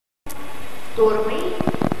Tur mīt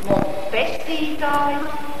mums pestītāji,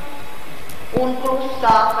 un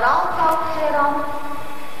krustā prātā ceram,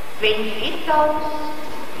 viņš ir tavs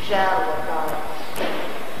žēlotājs.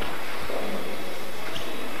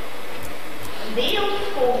 Dievs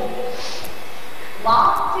kungs,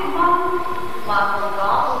 māci man manu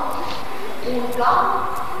galvu, un gan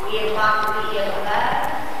ir man viena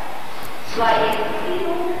vērts, lai es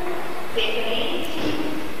zinu, cik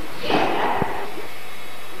rīcīgi es esmu.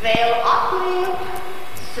 Vēl atliek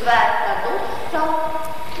svēta dusca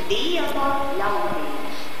Dieva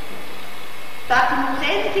ļaunības. Tad nu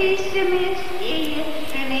centīsimies ieiet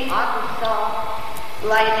šinī adusā,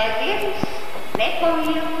 lai neviens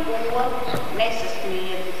nepaliek to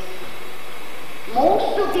nesasniedzis.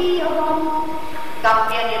 Mūsu Dievam, kam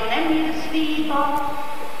vien ir nemīlestība,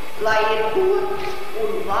 lai ir gods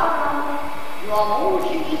un vara no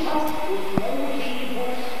mūžības uz mūžību.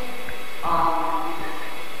 Āmen.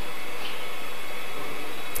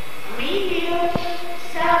 Mīļie,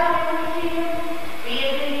 sēdošie,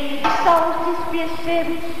 piederīgi saucis pie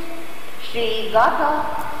sevis šī gada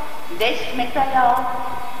 10.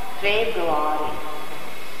 februārī.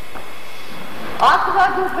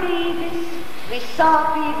 Atvadu brīdis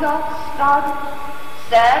vissāpīgāks, kad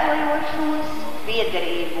sērojošos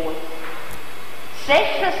piederīgos.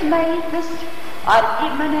 6 meitas ar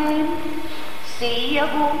ģimenēm,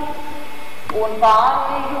 sievu un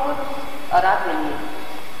pārējos radinieki.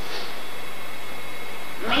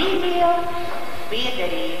 Mīļie,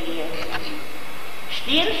 piederīgie,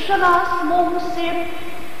 šķiršanās mums ir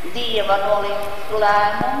Dieva nolikts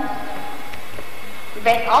lēmums,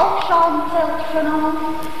 bet augšām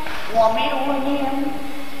celšanās no miroņiem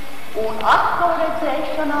un atkal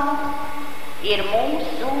redzēšanās ir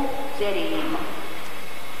mūsu cerība.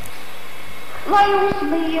 Lai jūs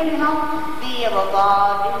mierina Dieva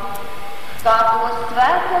vārdi, kā tos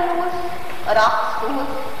svētajos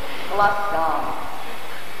rakstos lasām.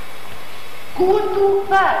 Ko tu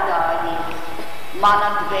bēdājies, mana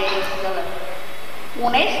dvēsele,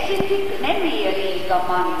 un esi tik nemierīga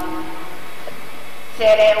mani?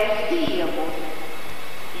 Cerē uz Dievu,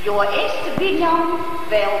 jo es viņam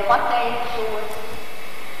vēl pateicos,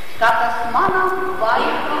 ka tas manam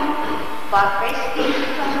vajagam par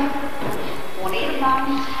pestīšanu un ir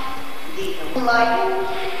mans Dievs. Lai jūs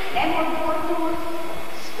nenodotos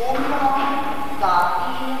skumbrā kā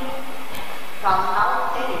tie, kam nav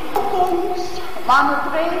cerības. Kungs, manu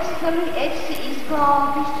dvēseli esi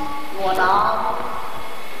izglābis no nāves,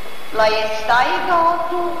 lai es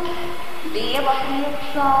staigātu Dieva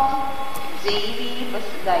priekšā dzīvības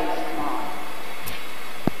gaismā.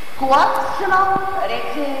 Ko acis nav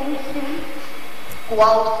redzējusi, ko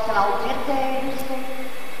auss nav dzirdējusi,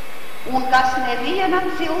 un kas neviena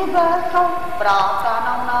cilvēka prātā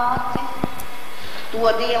nav nācis, to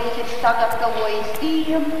Dievs ir sagatavojis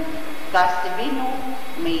tiem, kas viņu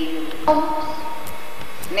mīl.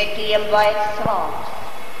 Ne tiem vairs slāps.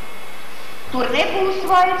 Tur nebūs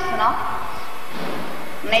vairs nakts,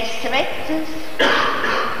 ne sveces,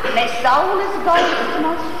 ne saules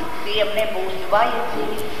gaismas, tiem nebūs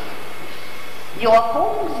vajadzīgs, jo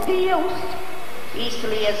Kungs Dievs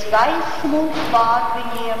izlies gaismu pār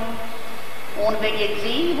viņiem, un viņi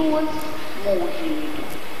dzīvos mūžīgi.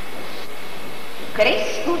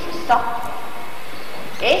 Kristus saka,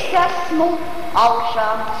 es esmu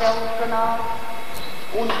augšām celšanās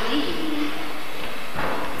un dzīvība.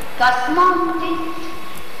 Kas man tic,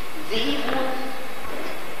 dzīvos,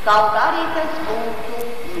 kaut arī tas būtu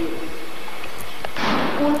mirs.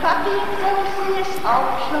 Un kad tie celsies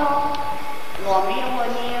augšā no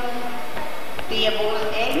miroņiem, tie būs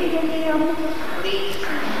eņģeļiem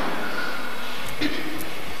līdzīgi.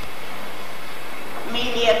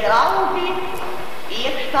 Mīļie draugi,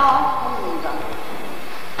 iekšā Kunga.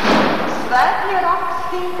 Svētie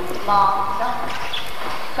raksti māca,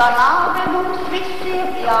 ka nāve mums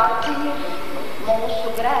visiem jācieš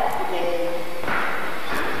mūsu grēku dēļ.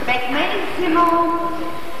 Bet mēs zinām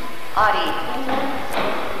arī to,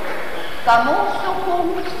 ka mūsu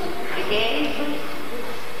Kungs Jēzus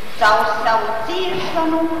savu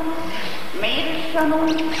ciešanu, miršanu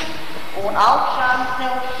un augšām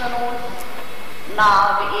celšanos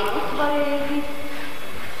nāvi ir uzvarējis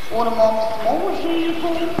un mums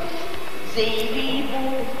mūžību dzīvību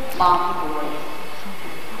mantojas.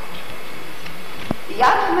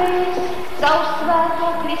 Ja mēs savu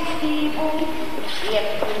svēto kristību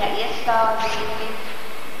iekšķiņa iestādīti,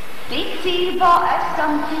 ticībā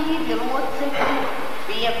esam dzīvi locekļi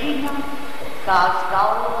pie viņa kāds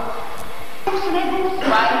galvas. Mums nebūs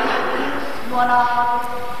vainīgs no nāves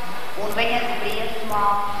un viņas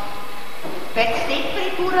briesmām, bet stipri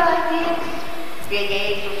turēties pie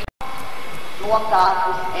Jēzus.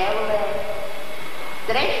 nokārtas ellē.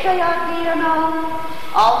 Trešajā dienā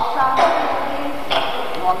augšākoties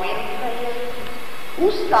no mirklējiem,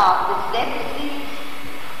 uzkāptas debesīs,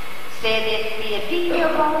 sēdiet pie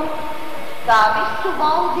Dieva, kā visu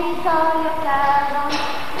valdītāja tēva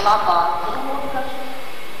labās rokas,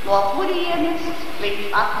 no kurienes viņš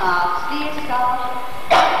atnāks tiesāt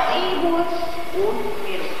dzīvos un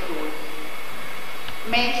mirušos.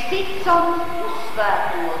 Mēs ticam uz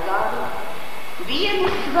svēto garu, vienu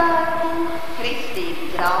svētu kristīgu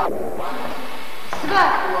draugu,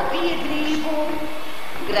 svēto biedrību,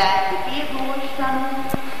 grēku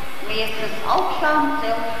piedošanu, miesas augšām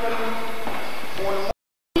celšanu un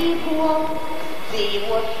mūžīgo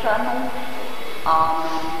dzīvošanu.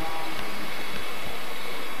 Āmen.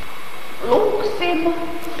 Lūgsim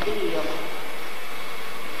Dievu.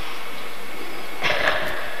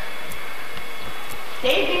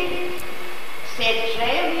 Tevi, sēd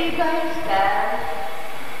žēlīgais Tēvs,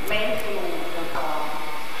 mēs lūdzam.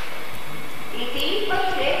 It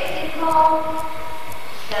īpaši esi klāt,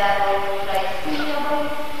 sēdošai sievai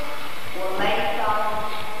un meitām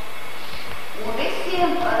un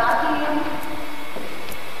visiem radiem,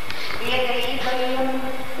 biedrībajiem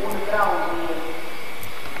un draugiem.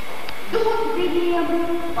 Dod viņiem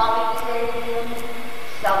palīdzējiem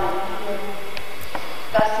savu mieru,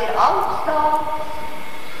 kas ir augstāks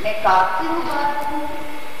nekā cilvēku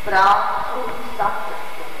prāts un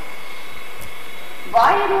sapratne.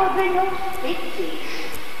 Vairo viņus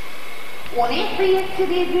ticību un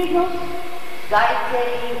iepriecini viņus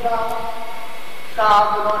gaidcerībā,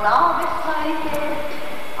 kādu no nāves saitēm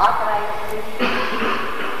atraisi.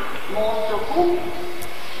 Mūsu Kungs,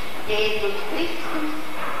 Jēzus Kristus,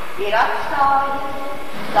 ir atstājis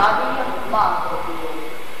saviem mācekļiem.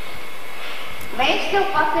 Mēs tev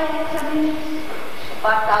pateicamies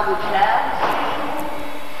par tavu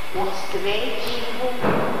žēlastību un svētību,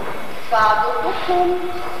 kādu tu,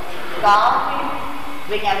 Kungs, Kārlim,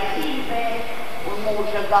 viņa dzīvē un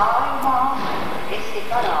mūža gājumā esi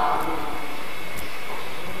parādījis.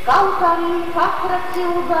 Kaut arī katra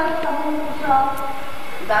cilvēka mūžā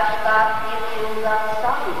dažkārt iepildās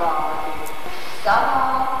savi vārdi, savā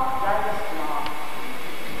gaismā,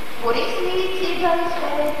 kur iznīcīgais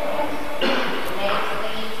pēdējais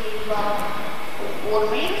neznīcībā, un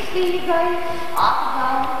mirstīgais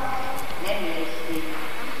atgāds nemirstīgi.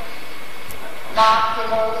 Māci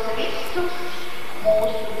mūs visus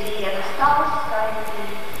mūsu dienas tā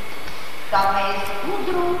skaitīt, kā mēs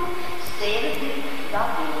gudru sirdi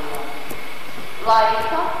dabījam.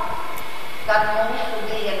 Laika, kad mūsu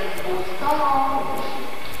dienas būs tālu,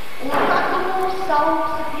 un kad tu mūs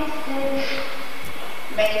sauksi pie sevis,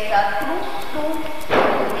 mēs ar klusu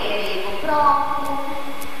un mierīgu prātu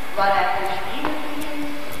varētu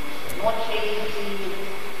šķirties no šīs dzīves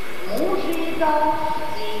mūžīgās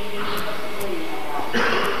dzīvības ceļā.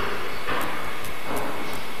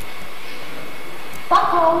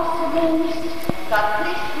 Paklausi mums, kad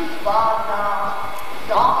Kristus vārdā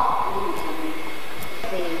sāk lūdzu.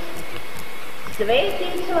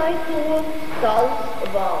 Svētīts lai to tavs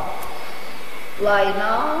vārds, lai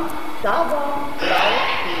nāk tavā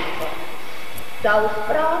valstība. Tavs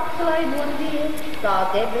prāts lai notiek kā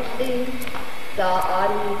debesīs, tā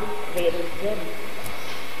arī virs zemes.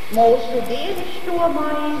 Mūsu dienascho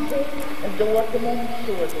maizi dod mums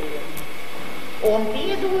šodien, un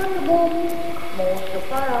piedod mums mūsu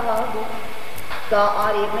parādu, kā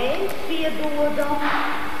arī mēs piedodam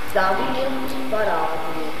saviem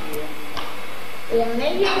parādniekiem. Un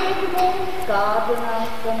neieved mums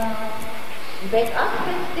kārdināšanā, bet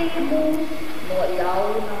atpestī mūs no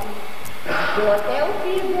ļauna, jo tev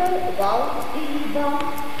pieder valstība,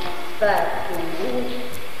 spēks un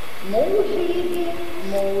gods, mūžīgi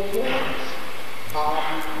mūžos.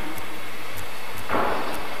 Āmen.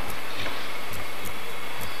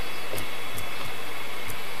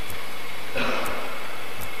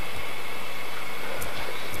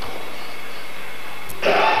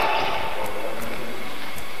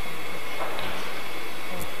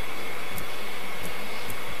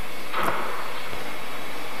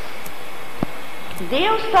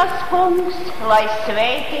 Dievs tas Kungs, lai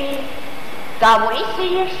svētī tavu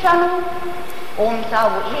iziešanu un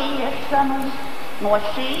tavu ieiešanu no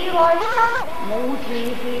šī laika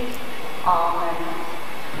mūžīgi. Āmen.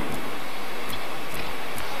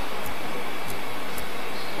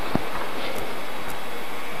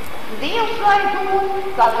 Dievs lai dod,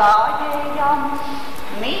 ka gājējam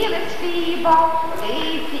mīlestība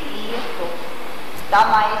līdzi ietu,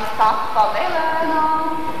 tamai saka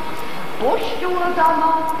velēnām, pušķodama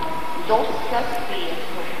duskas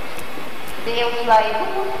piesu. Dievs lai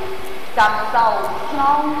dod, tam saules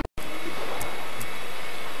nav,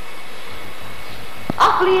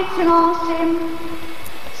 apliecināsim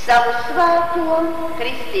savu svēto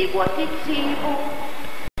kristīgo ticību,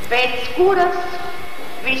 pēc kuras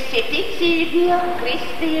visi ticīgie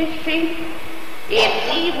kristieši ir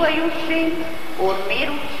dzīvojuši un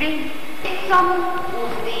miruši. Ticam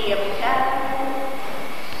uz Dievu Tēvu,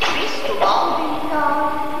 visu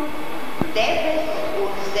valdītāju, debes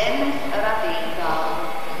un zemes radītāju,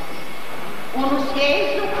 un uz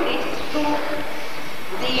Jēzu Kristu,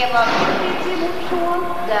 Dieva izdzimušo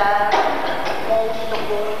Dēlu, mūsu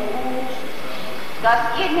Kungu, kas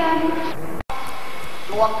ieņemts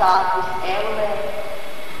no kāpnes ellē,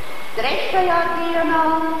 trešajā dienā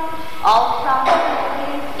augstāk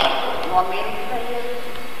no mirušajiem,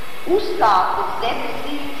 uzkāpt uz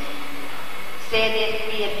debesīs, sēdies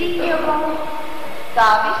pie Dieva, tā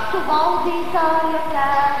visu valdītāja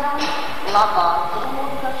Tēva labās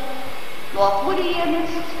rokas, no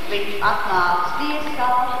kurienes viņš atnāks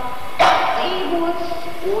tiesāt dzīvos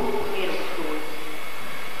un mirušos.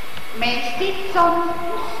 Mēs ticam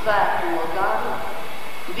uz svēto garu,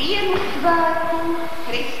 vienu svētu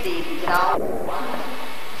kristīgu draugu,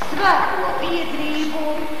 svēto biedrību,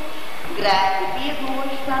 grēku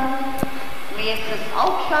piedošanu, miesas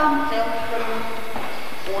augšām celšanu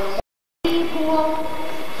un mūžīgo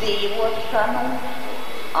dzīvošanu.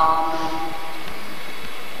 Āmen.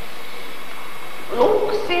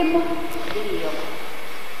 Lūgsim Dievu.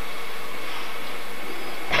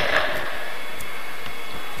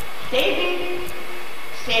 Tevi,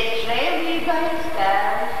 sēd žēlīgais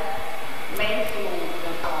Tēvs, mēs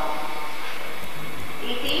lūdzam.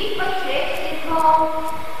 It īpaši esi kā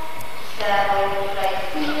sērojušai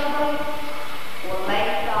sievai un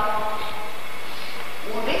meitām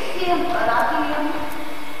un visiem radiem,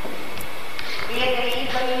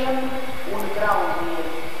 biedrīgajiem un draugiem.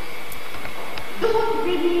 Dod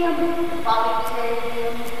viņiem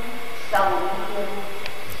palīdzējiem savu mieru,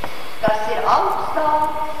 kas ir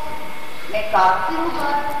augstāks nekā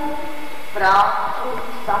cilvēku prāts un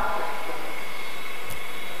sapratne.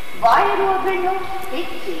 Vairo viņu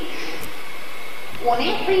ticību un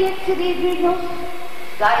iepriecini viņus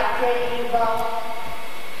gaicerībā,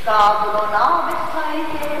 kādu no nāves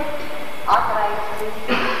saitēm atraisīs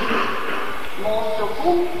mūsu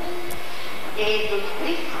Kungs, Jēzus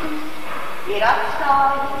Kristus ir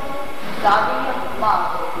atstājis saviem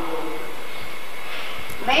mācekļiem.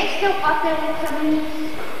 Mēs tev pateicamies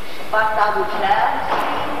par tavu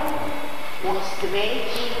žēlastību un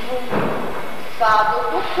svētību, kādu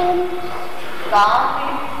tu, Kungs,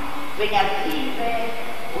 Kārlim viņa dzīvē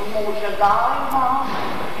un mūža gājumā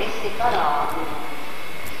esi parādījis.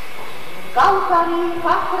 Kaut arī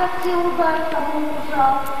katra cilvēka mūžā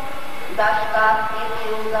dažkārt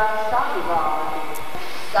iepildās savi vārdi,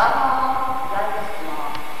 savā gaismā,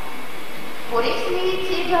 kur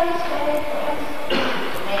iznīcīgais pēters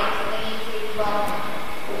neiznīcībā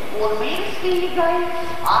un mirstīgais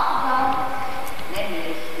atgāds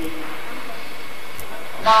nemirstībā.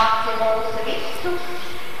 Māci mūs visus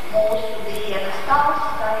mūsu dienas tās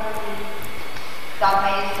skaitīt, kā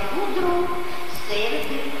mēs gudru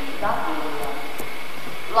sirdi dabījam.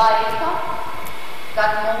 Laika,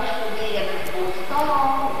 kad mūsu dienas būs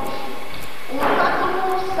tālu un kad tu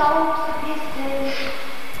mūs sauksi pie sevis,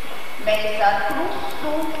 mēs ar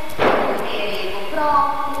klusu un mierīgu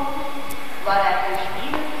prātu varētu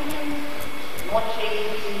šķirties no šīs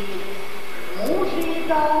dzīves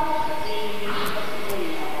mūžīgās dzīvības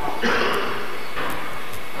dzīvībā.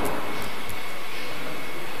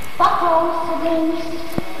 Paklausi mums,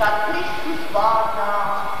 kad Kristus vārdā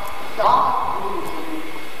sāk lūdzu.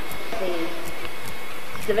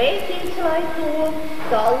 Svētīts lai to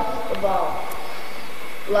tavs vārds,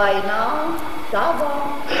 lai nāk tava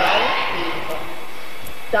valstība.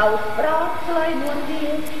 Tavs prāts lai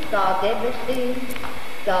notiek kā debesīs,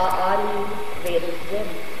 tā arī virs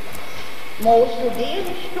zemes. Mūsu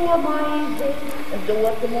dienascho maizi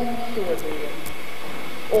dod mums šodien,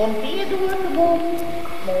 un piedod mums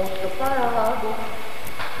mūsu parādus,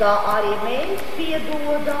 kā arī mēs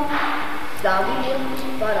piedodam saviem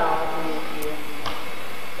parādniekiem.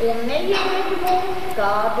 Un neieved mums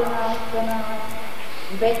kādināšanā,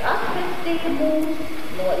 bet atpestī mūs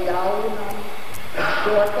no ļauna,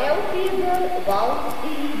 jo tev pieder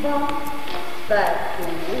valstība, spēks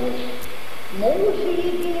un būs,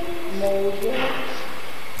 mūžīgi mūžos.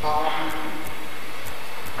 Āmen.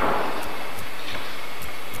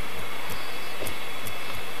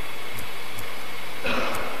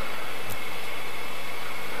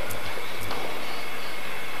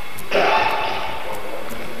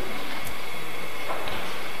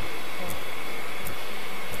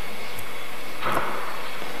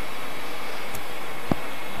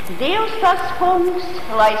 Dievs tas kungs,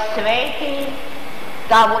 lai svētī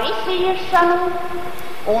tavu iziešanu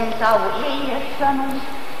un tavu ieiešanu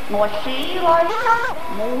no šī laika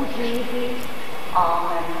mūžīgi.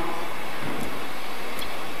 Āmen.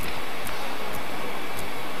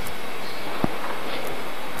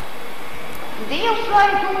 Dievs lai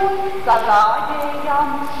dod, ka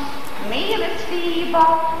gājējam mīlestība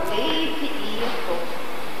līdzi ietu,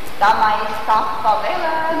 tamai saka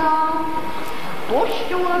velēnām,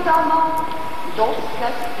 pušķodama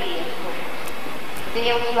duskas pietu.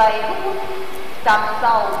 Dievs lai dod, tam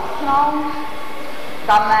saules nav,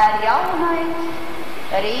 kamēr jaunais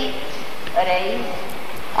rīts reiz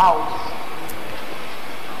aus.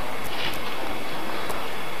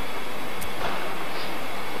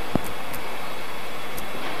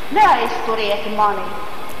 Neaizturiet mani,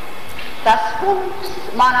 tas kungs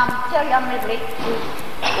manam ceļam ir licis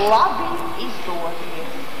labi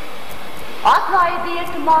izdoties.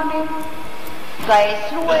 Atlaidiet mani, ka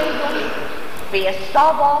es roju pie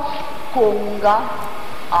sava kunga.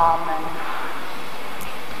 Āmen.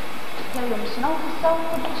 Ja jums nav tas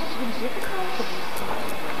autobuss, jums ir tas autobuss.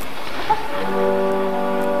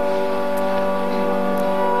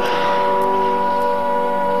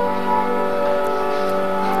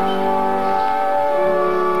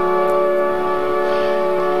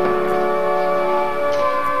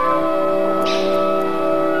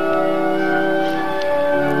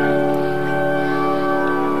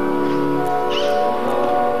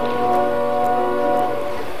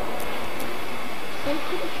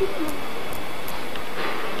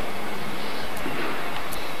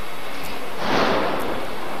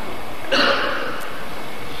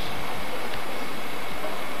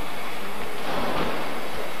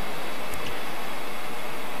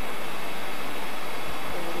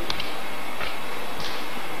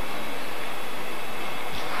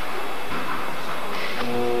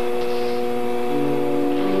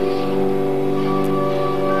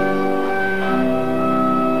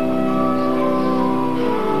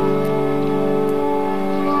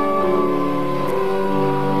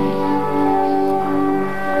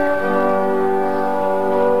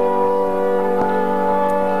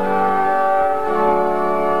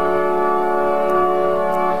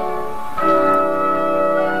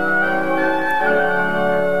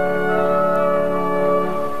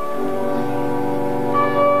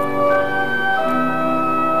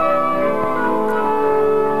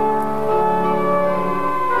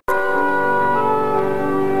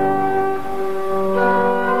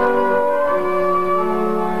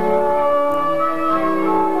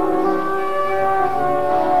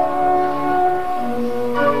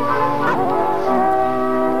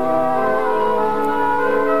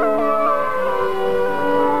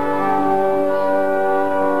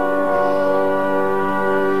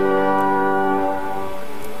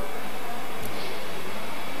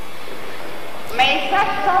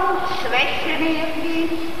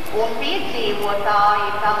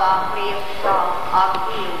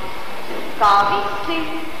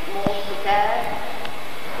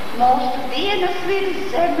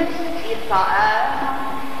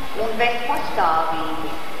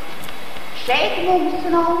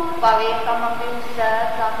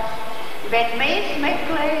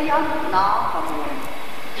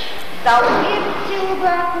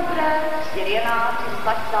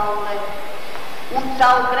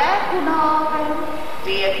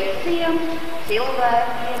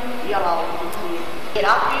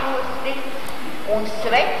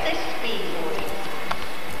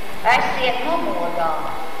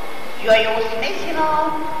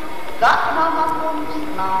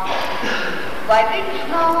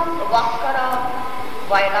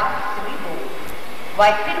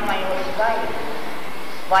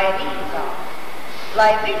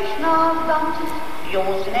 Lai viņš nākdams,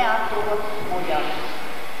 jūs neatrod muļās.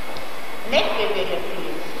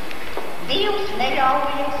 Nepievirieties, Dievs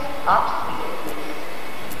neļaujies apspieties.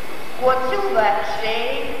 Ko cilvēks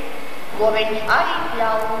sēj, ko viņš arī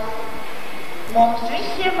pļaus, mums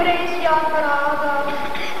visiem reiz jāparādās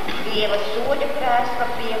Dieva soļa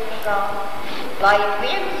krēsla priekšā, lai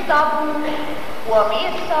viens dabūtu, ko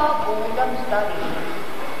miesā būdams darīt,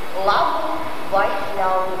 labu vai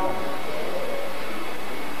ļaunu.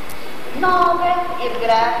 Nāve ir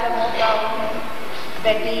grēka nogalne,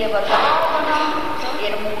 bet Dieva dāvana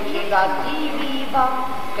ir mūžīgā dzīvība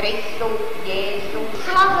Kristu Jēzu.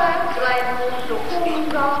 Slavēts, lai mūsu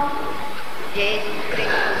kungā Jēzus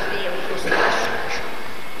Kristus Dievs,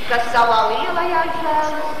 kas savā lielajā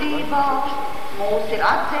žēlastībā mūs ir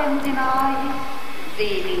atdzemdinājis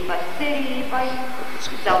dzīvības cerībai,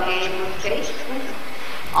 savu Jēzus Kristus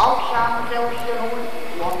augšām celšanos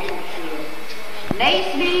no mirušajiem.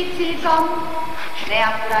 neizmīcīgam,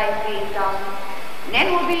 neapraidītam,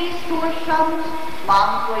 nenovīstošam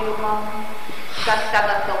mantojumam, kas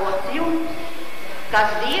sagatavots jums,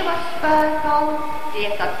 kas Dieva spēkā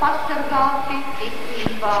tiekat pasargāti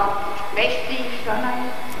ticībā pestīšanai.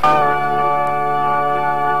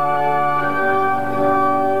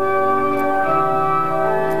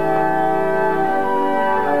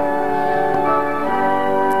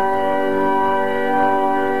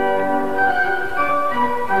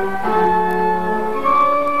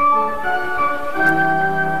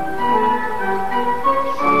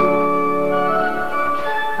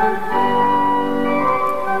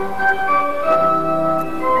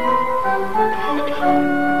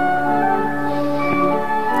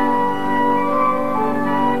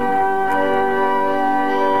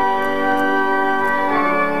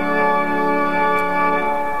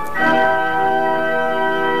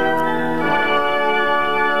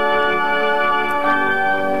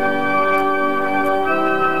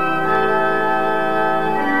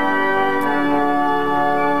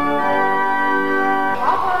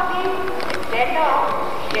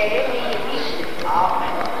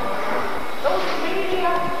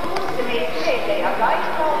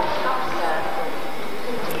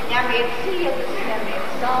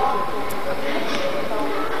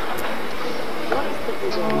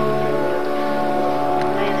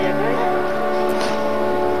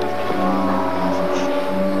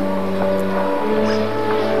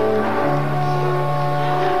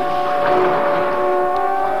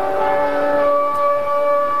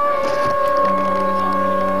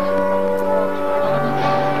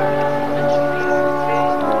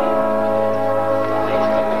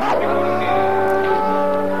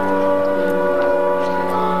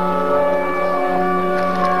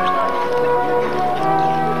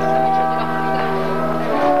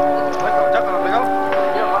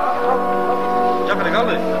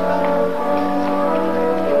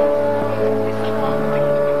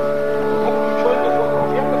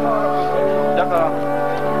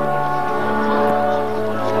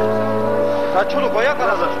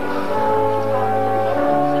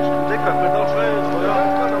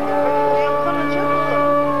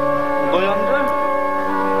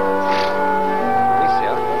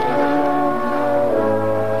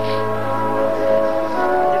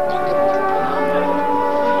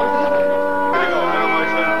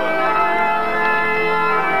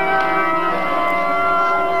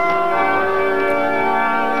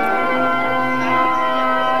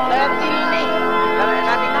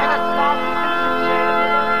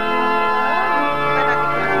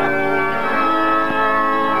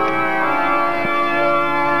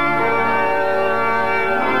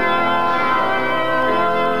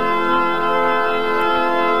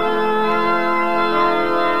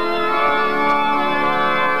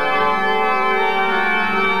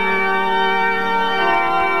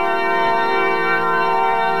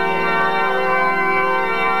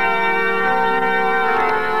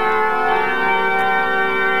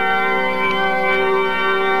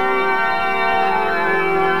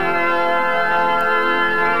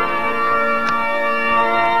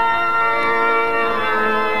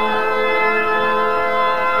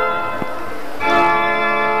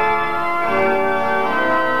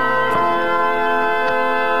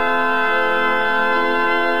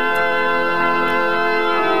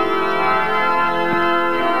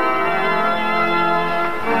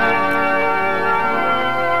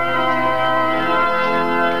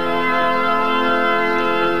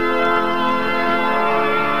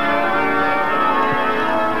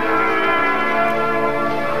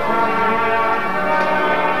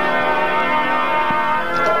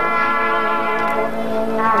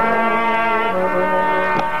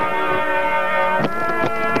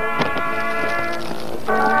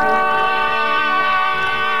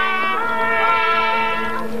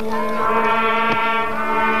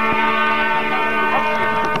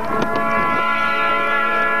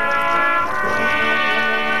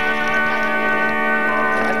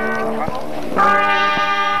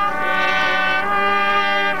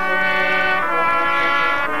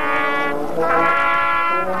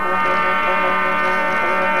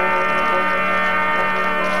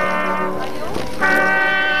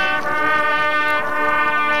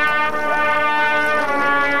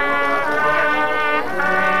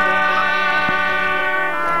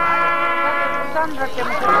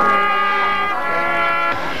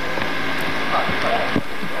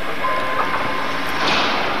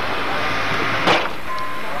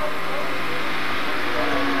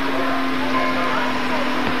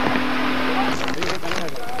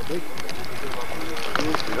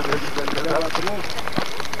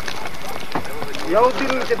 Ia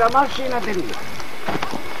uite-l că da mașina de mine.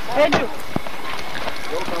 Edu!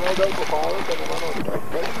 Yok ama da bu pahalı tabii bana olacak.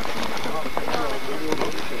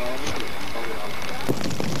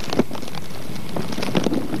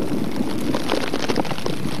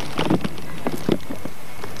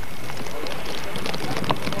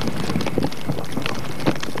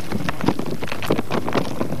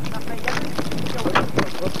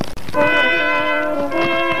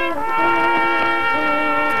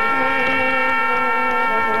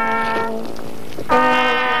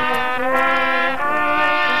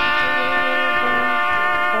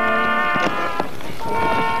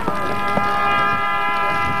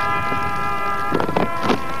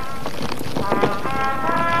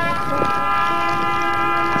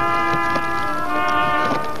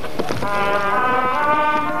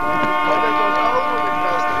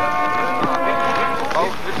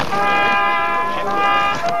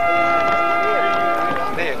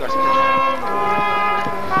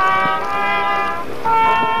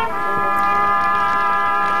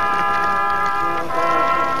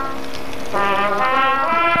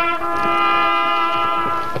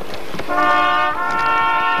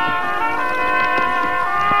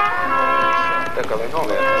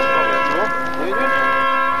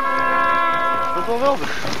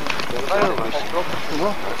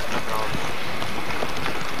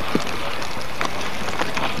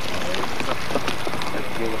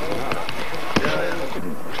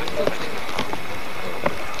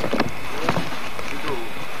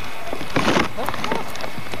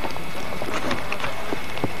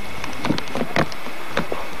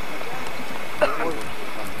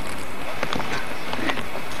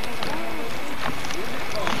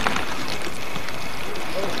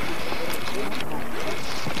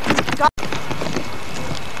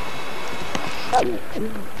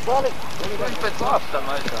 Viņš pēc lāpstām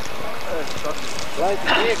aizsāk. Lai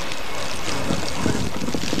tiek.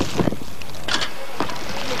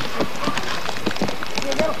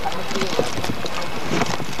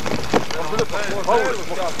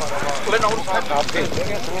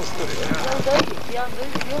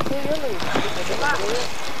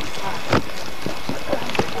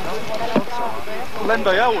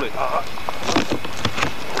 Lentojauli.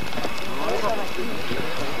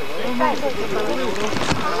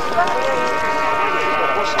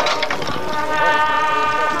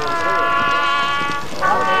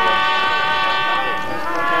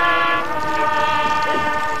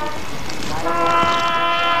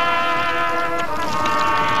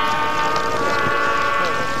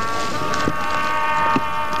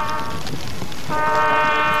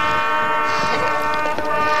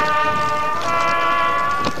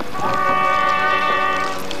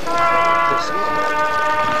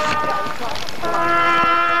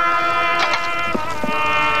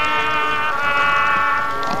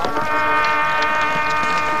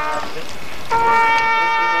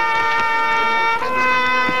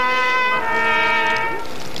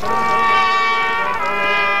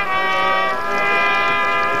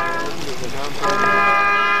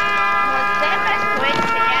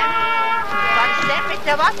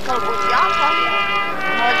 Tev atkal būs jāpaliek.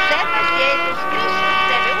 No zemes Jēzus Kristus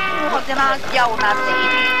tevi uzmodzinās jaunā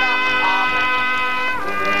dzīvībā.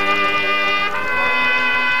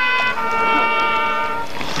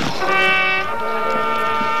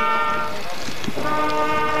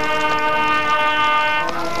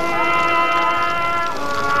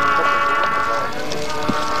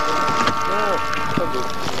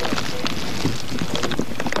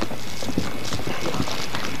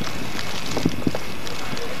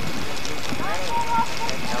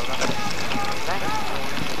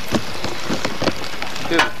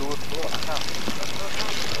 Kyllä.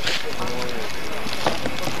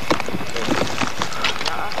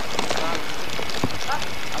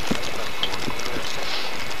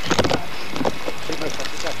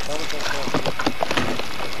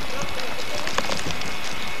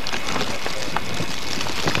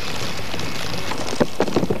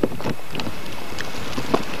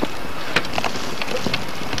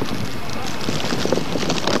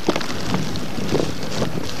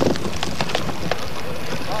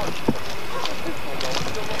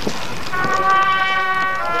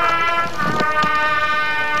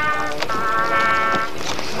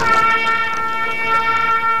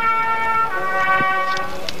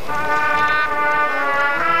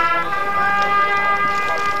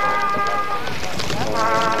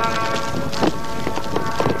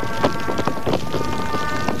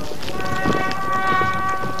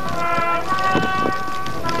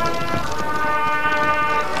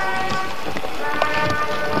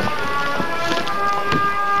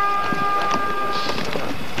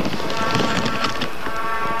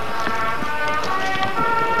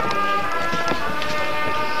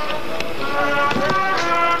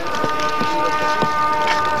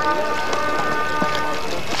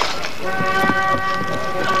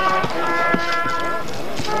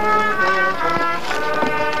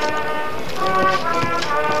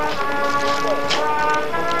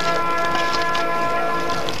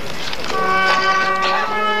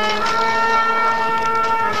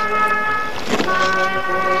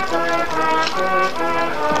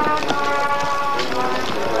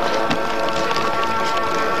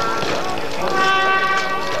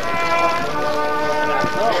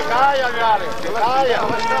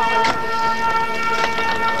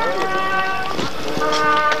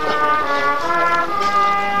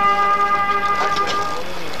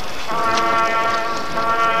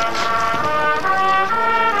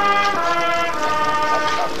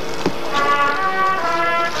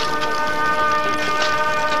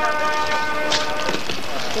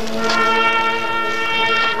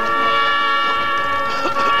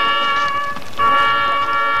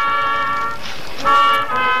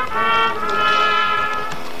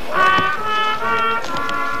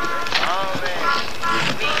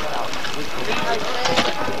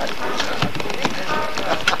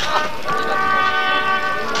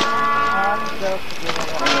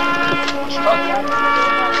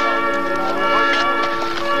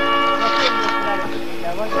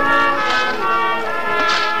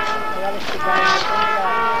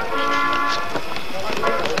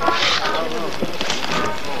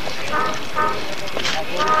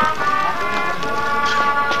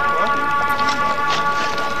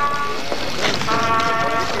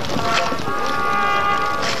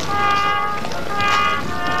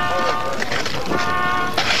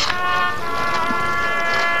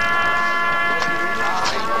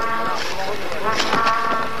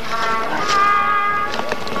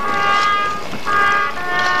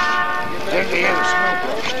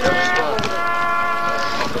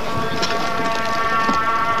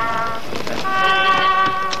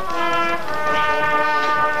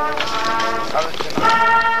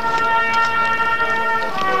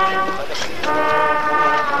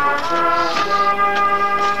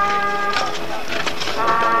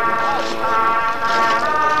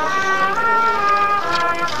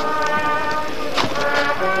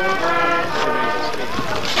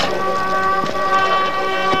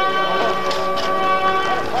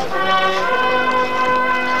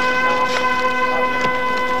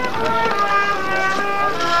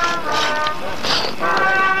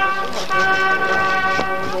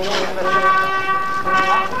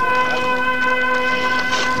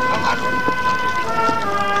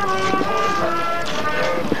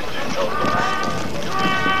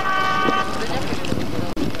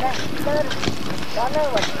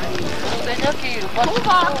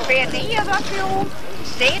 Tuvāk pie Dieva kļūt,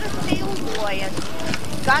 sirds ilgojas,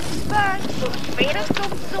 kad spēks uz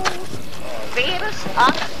pirkstums zūd, virs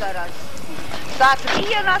asaras. Kad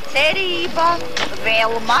viena cerība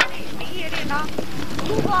vēl mani mierina,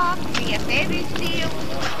 tuvāk pie tevis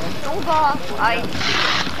Dievs, tuvāk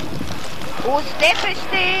aiziet. Uz debes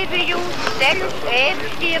tēviju ceļus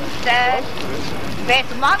ēršķiem sēs,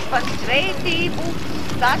 bet man par svētību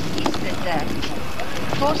tas izsedzēs.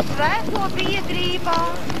 Tu svēto biedrībā,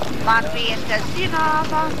 man vieta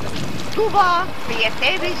zināma, tuvāk pie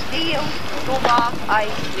tevis Dievs, tuvāk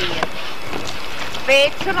aiziet.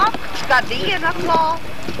 Pēc nakts, kad diena klāt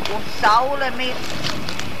un saule mirst,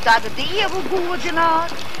 tad Dievu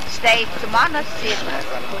godināt steidz mana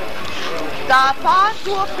sirds. Tā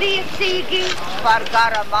pārto priecīgi par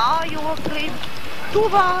gara mājokli,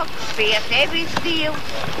 tuvāk pie tevis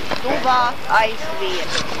Dievs, tuvāk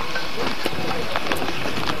aizviet.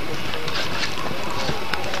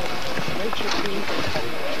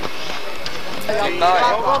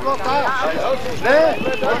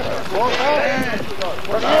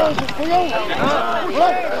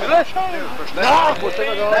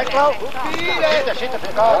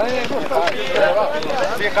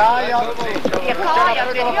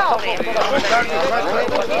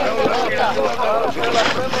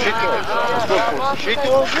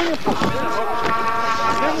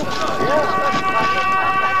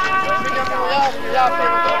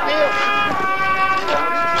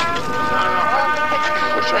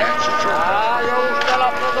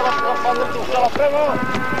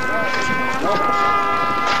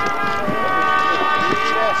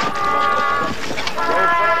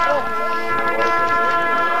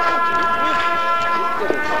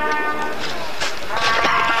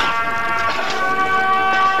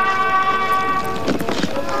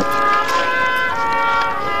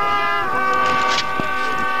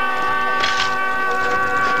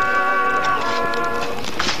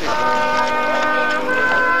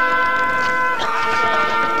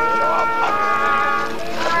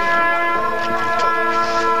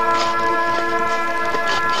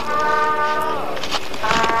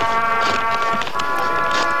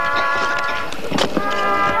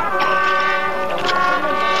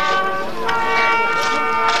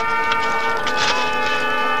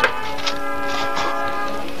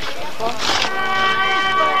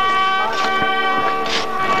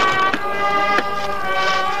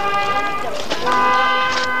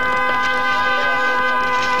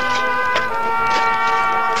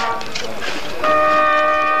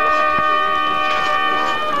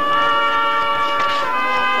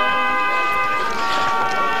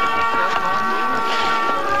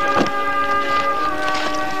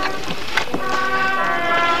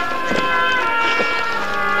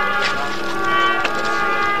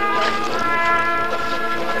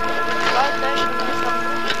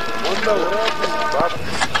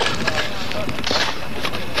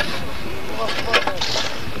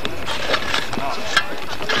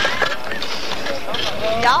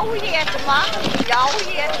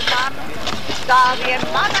 Ļaujiet man, kā vien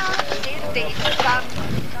manā sirdī skan,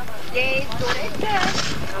 Jēzu redzēt,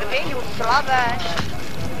 viņu slavēt,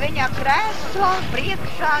 viņa krēsla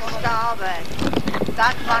priekšā stāvēt,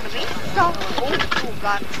 tad man visa būtu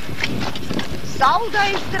gan.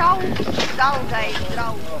 Saldais draugs,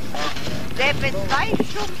 debes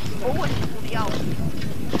gaišums, boļs un jauns.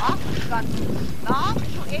 Ak, kad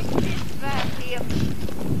nākšu es pie svētiem,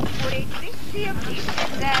 kuri visiem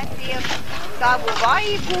izsētiem tavu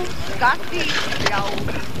vaigu skatīt ļaut.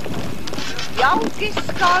 Jauki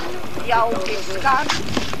skan,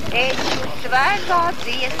 eņu svētā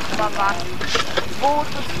dziesma man,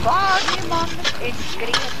 būtu spāņi man, es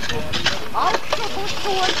skrietu, augšu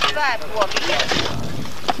busot svēto vietu,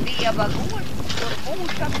 Dieva gods un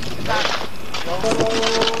mūžam skan.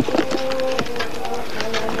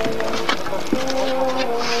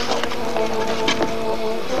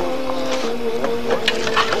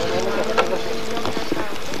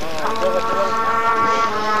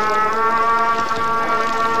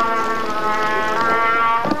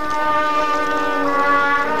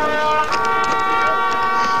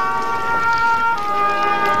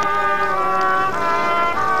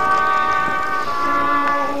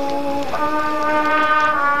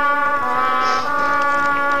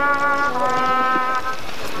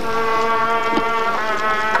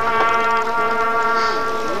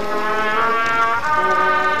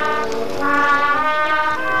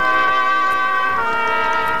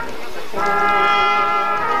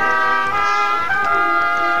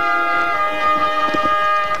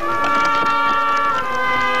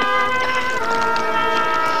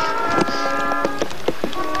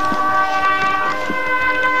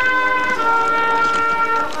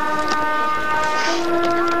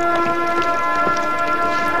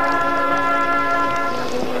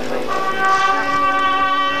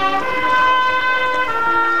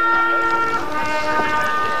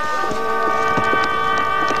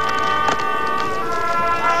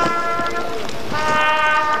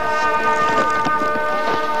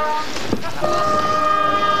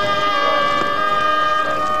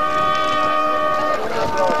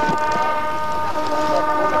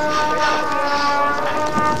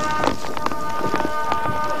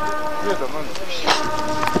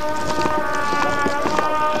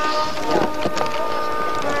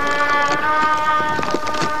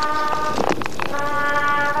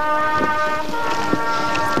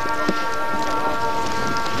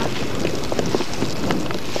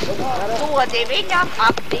 dodi viņam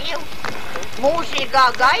aktīvs, mūžīgā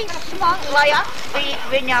gaisma, lai atspīd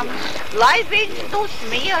viņam, lai viņš dus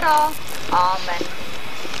mierā. Āmen.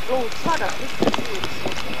 Lūdzu, varat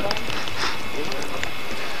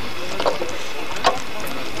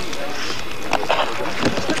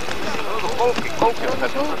Kolki on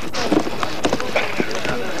tässä.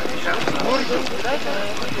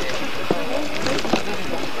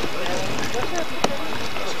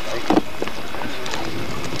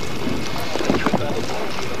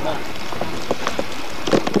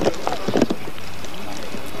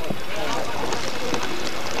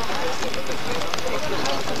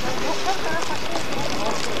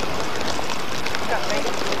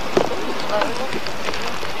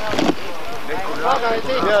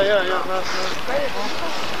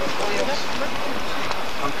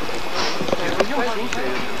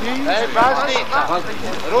 Hei, Basti!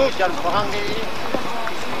 Ruusjan pahangi.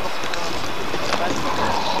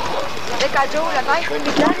 Dekat jauh lah, baik pun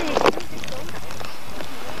dicari.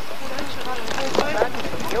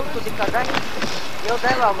 Jauh tu dikadang. Jauh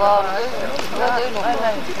dah bawa. Dah tu no.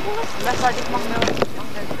 Dah sadik mangmel.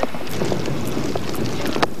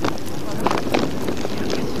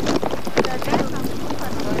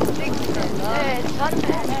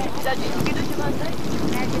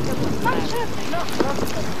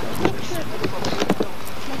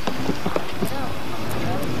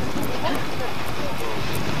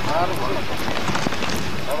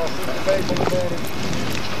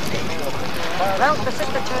 Vēl tas ir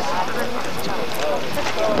taču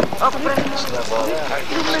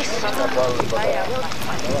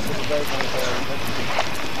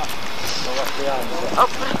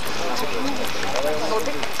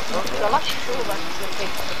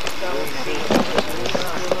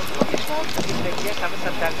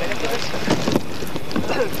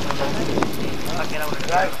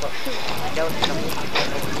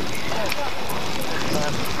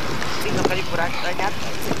Tinggal kali kurang banyak.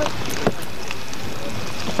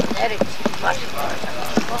 Erik, masih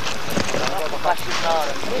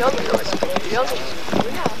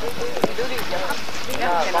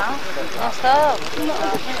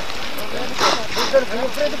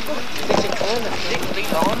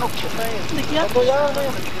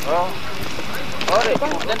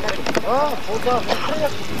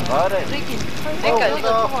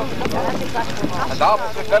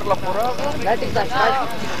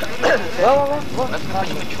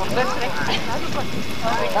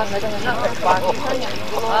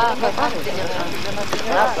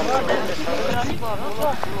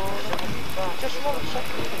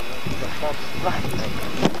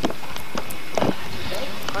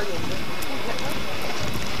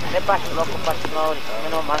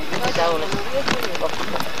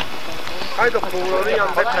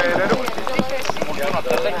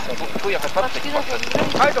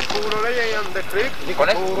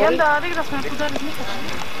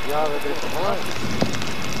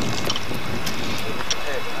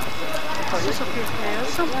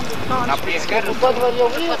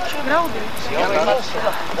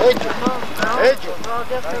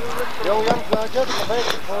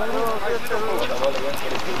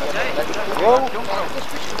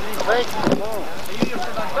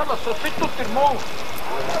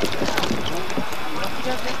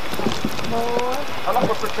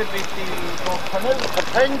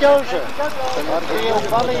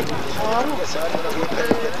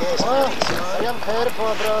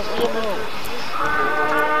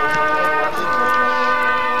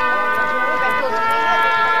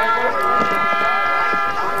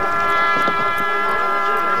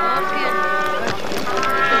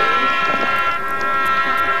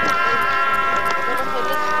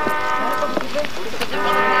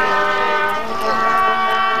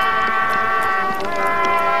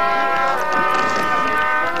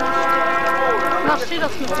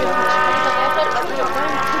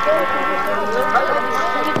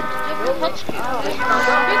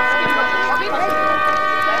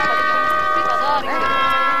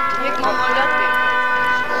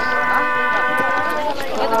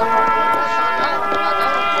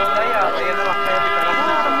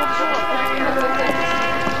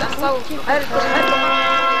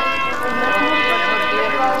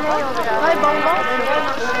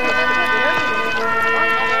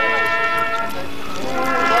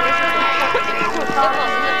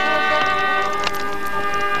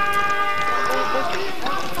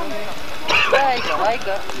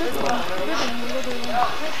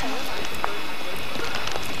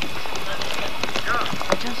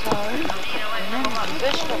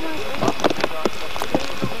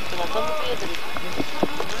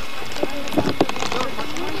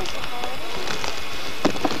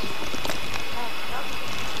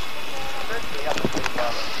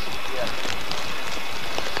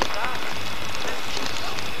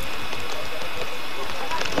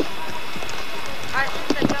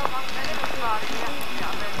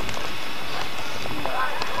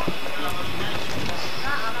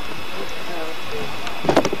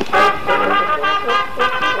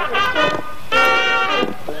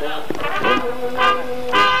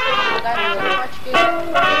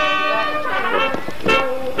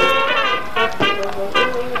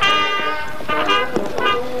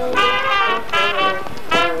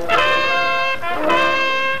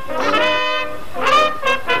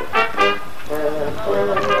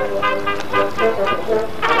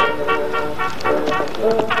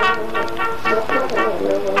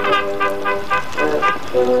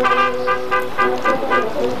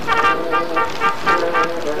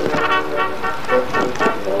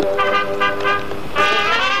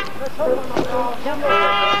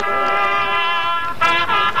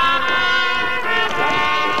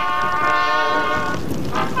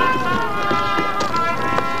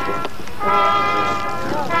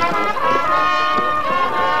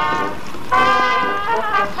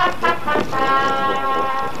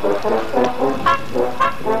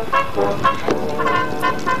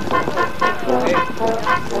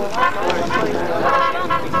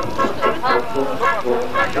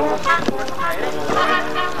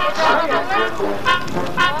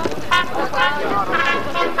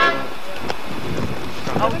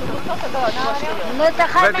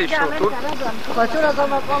Vedīšu to tur.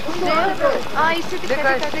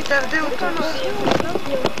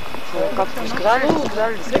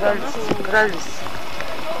 Kraļis.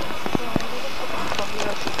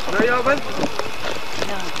 Nu jau, ved.